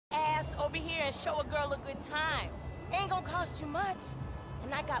over here and show a girl a good time. Ain't gonna cost you much.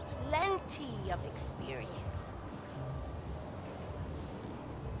 And I got plenty of experience.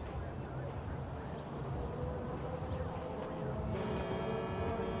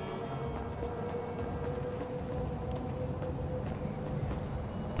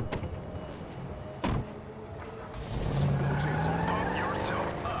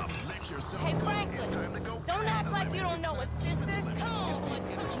 Hey, Franklin, don't act like you don't know a sister. Come on,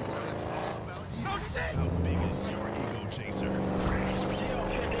 How big is your ego chaser?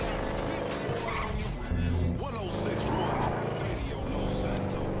 1061 Radio Los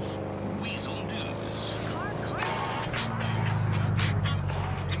Santos. Weasel News.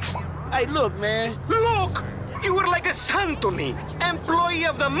 Hey, look, man. Look! You were like a son to me. Employee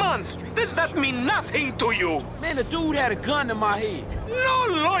of the month. Does that mean nothing to you? Man, the dude had a gun to my head. No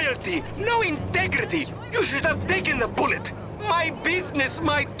loyalty, no integrity. You should have taken the bullet. My business,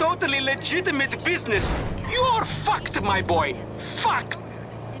 my totally legitimate business. You're fucked, my boy. Fucked.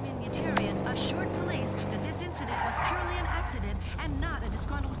 Simeon Mutarian assured police that this incident was purely an accident and not a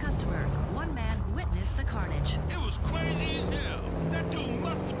disgruntled customer. One man witnessed the carnage. It was crazy as hell. That dude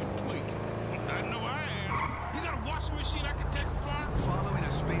must have been tweaking. I know I am. You got a washing machine I can take apart? Following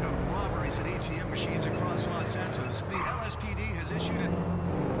a spate of robberies at ATM machines across Los Santos, the LSPD has issued a...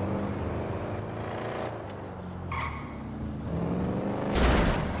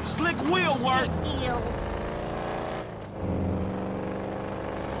 Slick will work.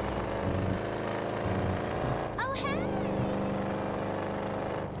 Oh, hey!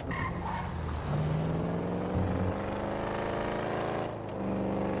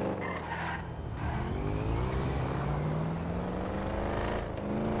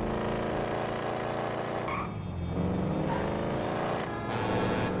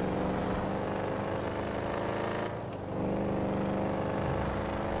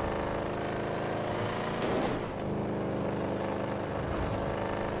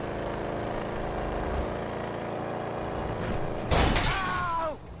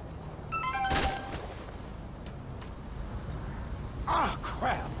 Ah,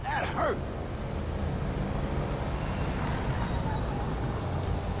 crap. That hurt.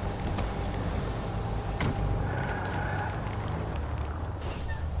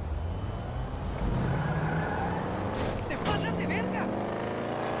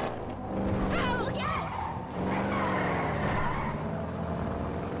 Oh, look out!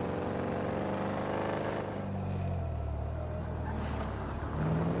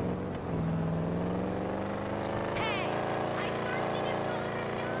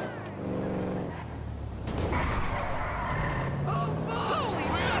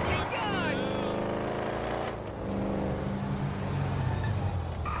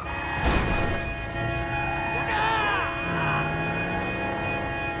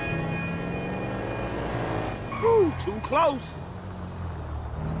 Woo, too close.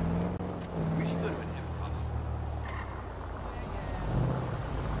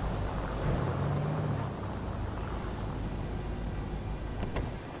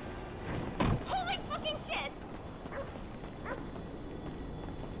 Holy fucking shit!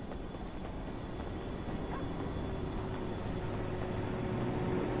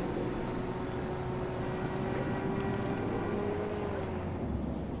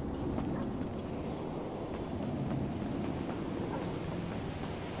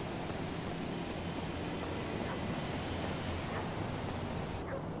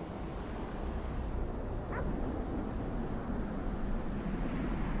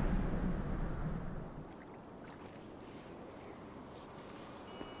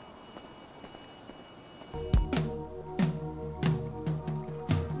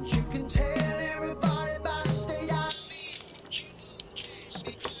 You can tell everybody about the state I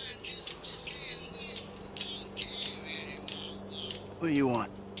What do you want?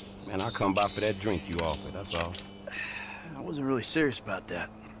 Man, I come by for that drink you offered, that's all. I wasn't really serious about that.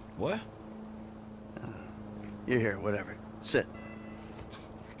 What? You're here, whatever. Sit.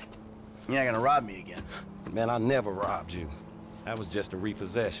 You're not gonna rob me again. Man, I never robbed you. That was just a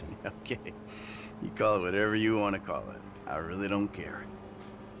repossession. Okay. You call it whatever you want to call it. I really don't care.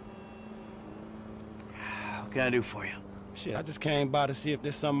 What can I do for you? Shit, I just came by to see if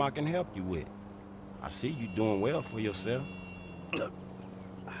there's something I can help you with. I see you doing well for yourself. Look,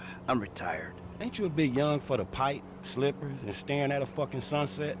 I'm retired. Ain't you a bit young for the pipe, slippers, and staring at a fucking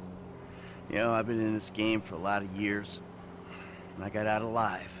sunset? You know, I've been in this game for a lot of years, and I got out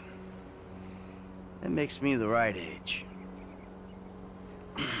alive. That makes me the right age.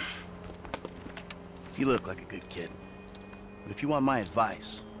 You look like a good kid. But if you want my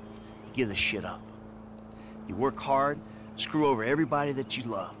advice, you give this shit up. You work hard, screw over everybody that you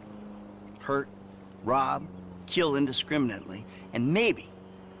love. hurt, rob, kill indiscriminately, and maybe,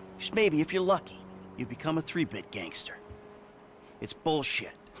 just maybe if you're lucky, you become a 3-bit gangster. It's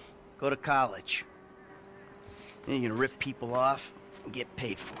bullshit. Go to college. Then you're gonna rip people off and get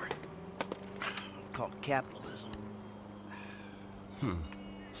paid for it. It's called capitalism.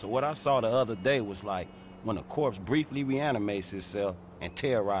 So what I saw the other day was like when a corpse briefly reanimates itself and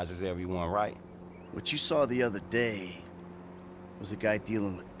terrorizes everyone, right? What you saw the other day was a guy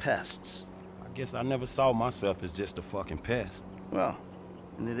dealing with pests. I guess I never saw myself as just a fucking pest. Well,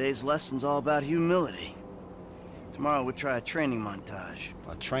 and today's lesson's all about humility. Tomorrow we'll try a training montage.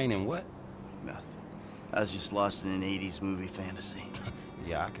 A training what? Nothing. I was just lost in an 80s movie fantasy.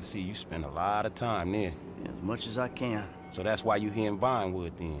 Yeah, I can see you spend a lot of time there. As much as I can. So that's why you here in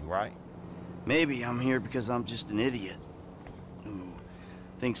Vinewood then, right? Maybe I'm here because I'm just an idiot who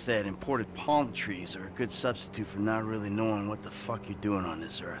thinks that imported palm trees are a good substitute for not really knowing what the fuck you're doing on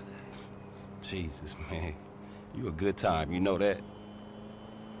this earth. Jesus, man. You a good time, you know that?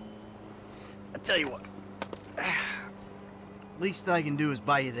 I tell you what. Least I can do is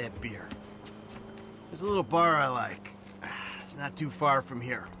buy you that beer. There's a little bar I like. It's not too far from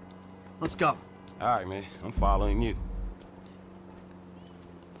here. Let's go. All right, man. I'm following you.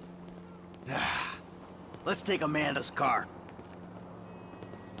 Let's take Amanda's car.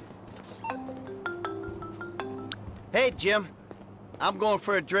 Hey, Jim. I'm going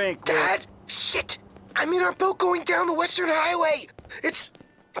for a drink. Dad? Shit! I'm in our boat going down the Western Highway! It's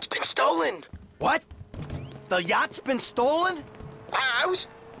been stolen! What? The yacht's been stolen? I was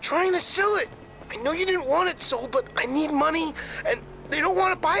trying to sell it. I know you didn't want it sold, but I need money, and they don't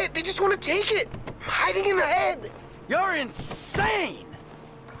want to buy it. They just want to take it. I'm hiding in the head. You're insane!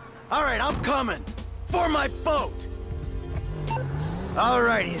 All right, I'm coming. For my boat!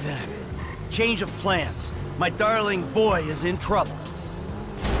 Alrighty then. Change of plans. My darling boy is in trouble.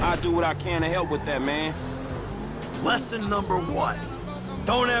 I'll do what I can to help with that, man. Lesson number 1.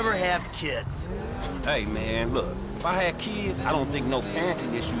 Don't ever have kids. Hey, man, look. If I had kids, I don't think no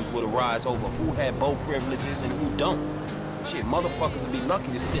parenting issues would arise over who had boat privileges and who don't. Shit, motherfuckers would be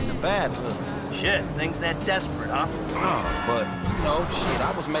lucky to sit in the bathtub. Shit, things that desperate, huh? Nah, but, you know, shit,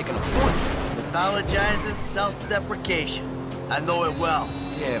 I was making a point. Pathologizing, self-deprecation. I know it well.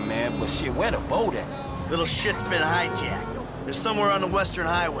 Yeah, man, but shit, where the boat at? Little shit's been hijacked. They're somewhere on the Western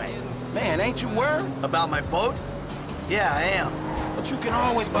Highway. Man, ain't you worried? About my boat? Yeah, I am. But you can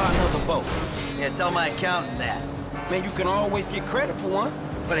always buy another boat. Yeah, tell my accountant that. Man, you can always get credit for one.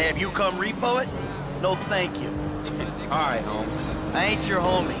 But have you come repo it? No, thank you. All right, homie. I ain't your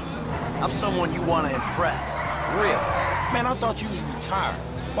homie. I'm someone you want to impress. Really? Man, I thought you was retired.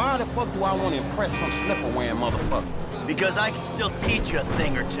 Why the fuck do I want to impress some slipper-wearing motherfucker? Because I can still teach you a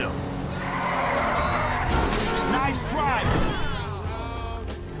thing or two. Nice driving.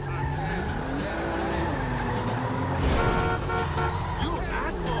 You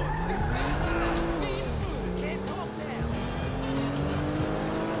asshole.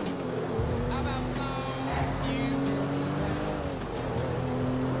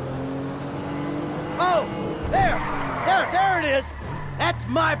 Oh, there it is. That's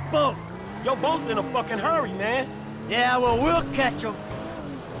my boat. Your boat's in a fucking hurry, man. Yeah, well, we'll catch him.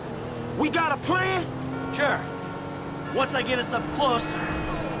 We got a plan? Sure. Once I get us up close,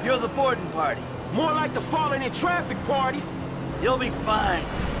 you're the boarding party. More like the falling in traffic party. You'll be fine.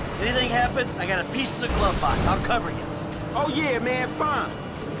 Anything happens, I got a piece in the glove box. I'll cover you. Oh yeah, man, fine.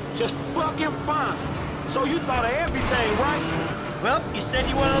 Just fucking fine. So you thought of everything, right? Well, you said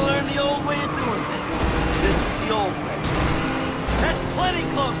you want to learn the old way of doing things. This is the old way. That's plenty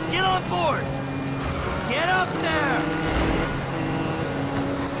close. Get on board. Get up there.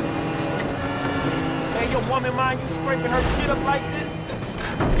 Hey, your woman mind you scraping her shit up like this?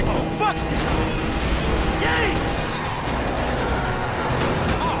 Oh, fuck! Yay!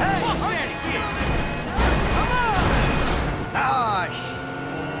 Oh, hey, fuck okay, that shit! Come on! Ah,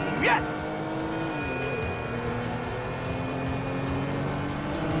 shit!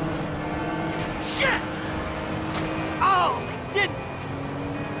 Shit! Oh, they didn't!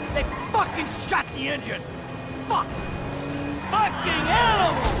 They fucking shot the engine! Fuck! Fucking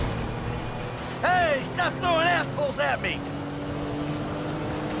animals! Hey, stop throwing assholes at me!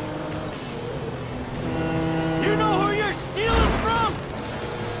 You know who you're stealing from?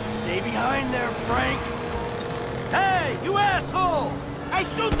 Stay behind there, Frank. Hey, you asshole! Hey,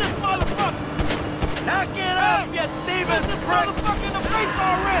 shoot this motherfucker! Knock it off, you thieving Shoot this prick! motherfucker in the face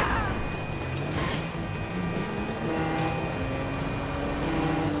already!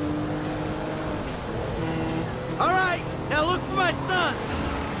 All right, now look for my son.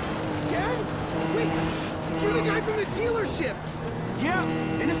 Dad? Wait, you're the guy from the dealership. Yeah,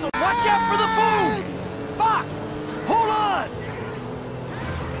 and it's a... Watch out for the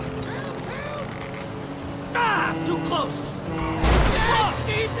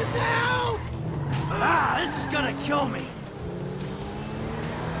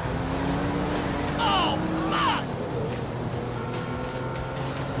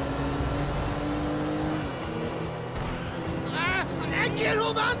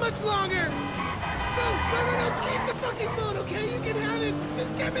hold on much longer! No, keep the fucking boat, okay? You can have it.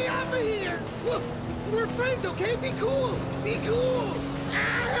 Just get me off of here. Look, we're friends, okay? Be cool. Be cool.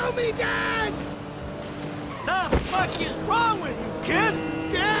 Ah, help me, Dad! The fuck is wrong with you, kid?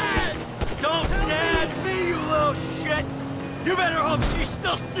 Dad! Don't dad me, you little shit! You better hope she's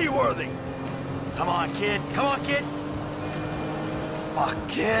still seaworthy. Come on, kid. Come on, kid. Fuck,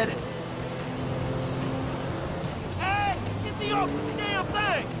 kid. Hey, get me off the damn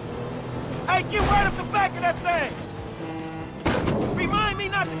thing! Hey, get right up the back of that thing! Remind me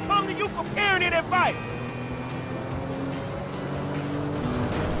not to come to you for parenting advice!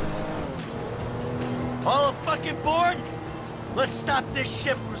 All fucking board? Let's stop this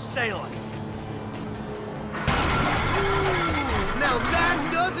ship from sailing. Now that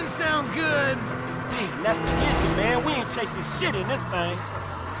doesn't sound good! Damn, that's the engine, man. We ain't chasing shit in this thing.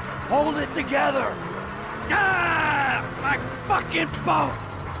 Hold it together! Ah! My fucking boat!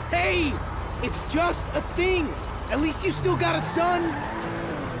 Hey! It's just a thing! At least you still got a son!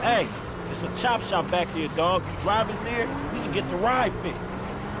 Hey, it's a chop shop back here, dog. You drivers there, we can get the ride fixed.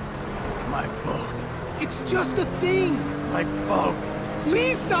 My boat. It's just a thing! My boat.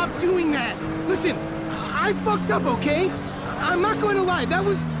 Please stop doing that! Listen, I fucked up, okay? I'm not going to lie, that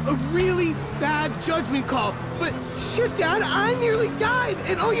was a really bad judgment call. But shit, Dad, I nearly died,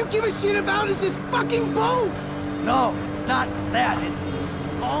 and all you give a shit about is this fucking boat! No, not that.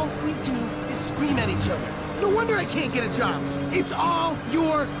 It's... All we do is scream at each other. No wonder I can't get a job. It's all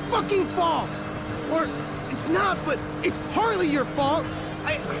your fucking fault! Or, it's not, but it's partly your fault.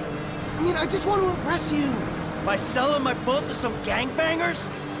 I mean, I just want to impress you. By selling my boat to some gangbangers?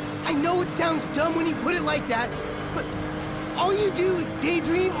 I know it sounds dumb when you put it like that, but all you do is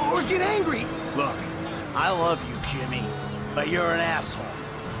daydream or get angry. Look, I love you, Jimmy, but you're an asshole.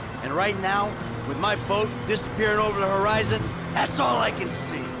 And right now, with my boat disappearing over the horizon, that's all I can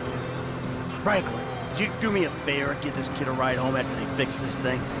see. Franklin, would you do me a favor and give this kid a ride home after they fix this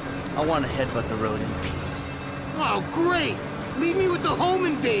thing? I want to headbutt the road in peace. Oh, great! Leave me with the home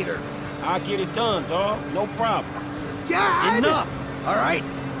invader. I'll get it done, dog. No problem. Dad! Enough! All right?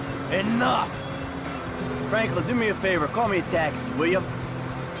 Enough! Franklin, do me a favor. Call me a taxi, will you?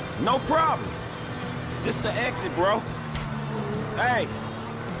 No problem. This the exit, bro. Hey,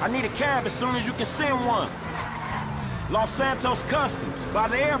 I need a cab as soon as you can send one. Los Santos Customs, by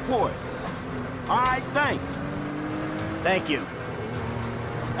the airport. All right, thanks. Thank you.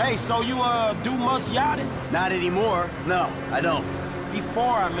 Hey, so you, do much yachting? Not anymore. No, I don't.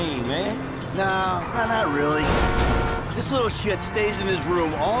 Before, I mean, man. No, not really. This little shit stays in his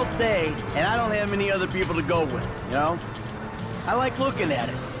room all day, and I don't have any other people to go with, you know? I like looking at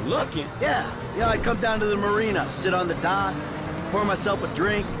it. Looking? Yeah. You know, I'd come down to the marina, sit on the dock, pour myself a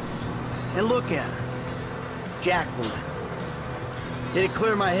drink, and look at her. Jacqueline. It'd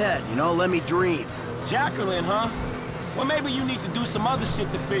clear my head, you know, let me dream. Jacqueline, huh? Well, maybe you need to do some other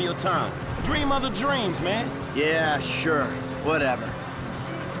shit to fill your time. Dream other dreams, man. Yeah, sure. Whatever.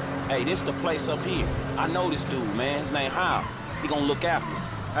 Hey, this the place up here. I know this dude, man. His name Hal. He gonna look after me.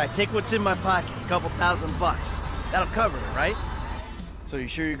 All right, take what's in my pocket. A couple $1,000 bucks. That'll cover it, right? So you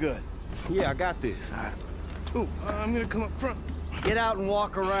sure you're good? Yeah, I got this. All right. Ooh, I'm gonna come up front. Get out and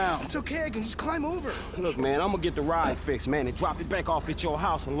walk around. It's okay, I can just climb over. Look, man, I'm gonna get the ride fixed, man, and drop it back off at your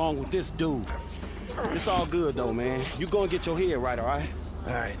house along with this dude. It's all good, though, man. You go and get your head right, all right?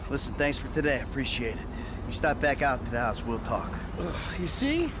 All right. Listen, thanks for today. I appreciate it. You stop back out to the house, we'll talk. You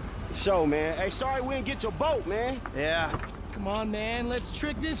see? Show, man. Hey, sorry we didn't get your boat, man. Yeah. Come on, man. Let's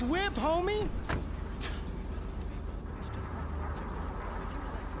trick this whip, homie.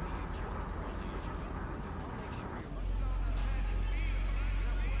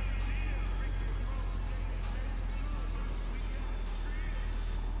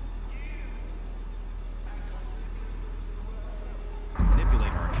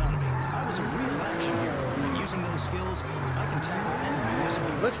 Manipulate our economy. I was a real action hero, and using those skills, I can tackle any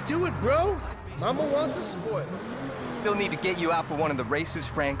municipal. Let's do it, bro. Mama wants a spoil. Still need to get you out for one of the races,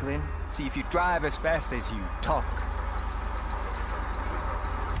 Franklin. See if you drive as fast as you talk.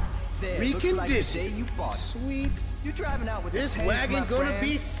 There, Reconditioned. like the day you bought it. Sweet. You driving out with This the tank, wagon my gonna friend?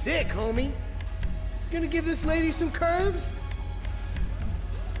 be sick, homie. Gonna give this lady some curves?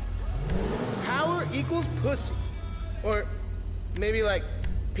 Power equals pussy. Or maybe like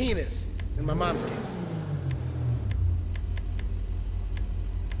penis, in my mom's case.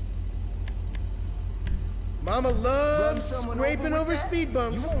 Mama loves scraping over speed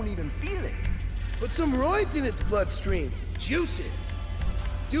bumps. You won't even feel it. Put some roids in its bloodstream. Juice it.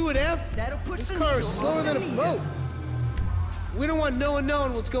 Do it, F. That'll push This the car is needle slower on than a the boat. We don't want no one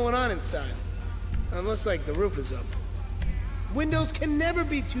knowing what's going on inside. Unless, like, the roof is up. Windows can never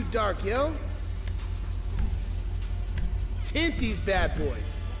be too dark, yo. Tint these bad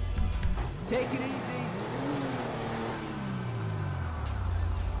boys. Take it easy.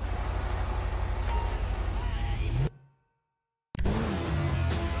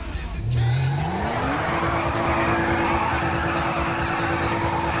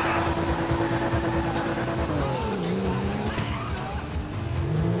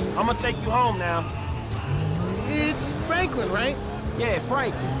 I'm gonna take you home now. It's Franklin, right? Yeah,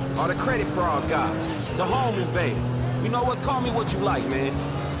 Franklin. Or the credit fraud guy. The home invader. You know what? Call me what you like, man.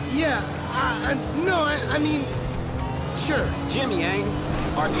 Yeah, I mean, sure. Jimmy, ain't he?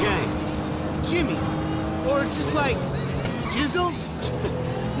 Or James? Jimmy. Or just like, Jizzle?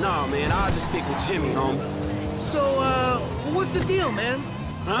 Nah, man, I'll just stick with Jimmy, homie. So, what's the deal, man?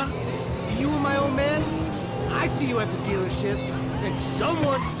 Huh? You and my old man? I see you at the dealership, and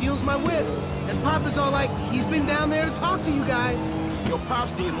someone steals my whip. And Papa's all like, he's been down there to talk to you guys. Your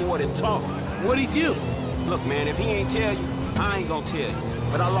Pops did more than talk. What'd he do? Look, man, if he ain't tell you, I ain't gonna tell you.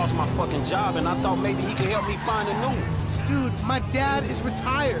 But I lost my fucking job, and I thought maybe he could help me find a new one. Dude, my dad is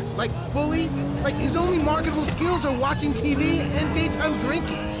retired. Like, fully. Like, his only marketable skills are watching TV and daytime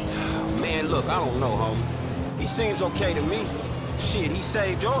drinking. Man, look, I don't know, homie. He seems okay to me. Shit, he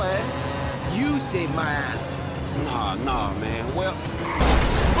saved your ass. You saved my ass. Nah, man. Well...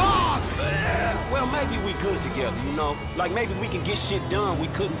 Fuck! Well, maybe we good together, you know? Like, maybe we can get shit done we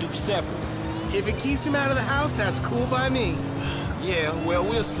couldn't do separate. If it keeps him out of the house, that's cool by me. Yeah, well,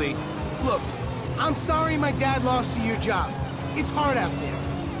 we'll see. Look, I'm sorry my dad lost you your job. It's hard out there.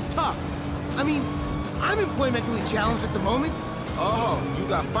 Tough. I mean, I'm employmentally challenged at the moment. Oh, you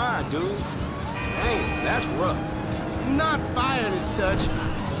got fired, dude. Dang, that's rough. Not fired as such.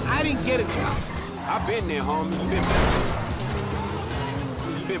 I didn't get a job. I've been there, homie.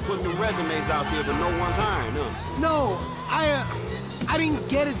 You've been putting the resumes out there, but no one's hiring, huh? No, I didn't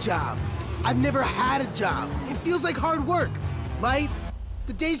get a job. I've never had a job. It feels like hard work. Life,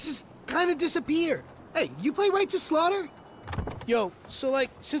 the days just kind of disappear. Hey, you play Righteous Slaughter? Yo, so like,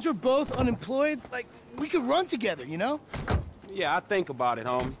 since we're both unemployed, like, we could run together, you know? Yeah, I think about it,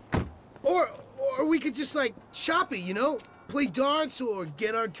 homie. Or we could just like, shop it, you know? Play darts or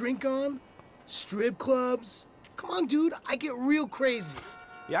get our drink on. Strip clubs. Come on, dude, I get real crazy.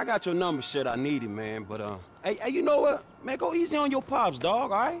 Yeah, I got your number, shit, I need it, man, but, hey, you know what? Man, go easy on your pops,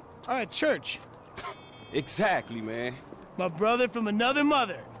 dog, all right? All right, church. Exactly, man. My brother from another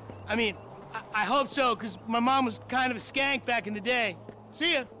mother. I mean, I hope so, because my mom was kind of a skank back in the day.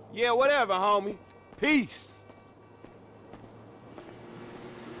 See ya. Yeah, whatever, homie. Peace.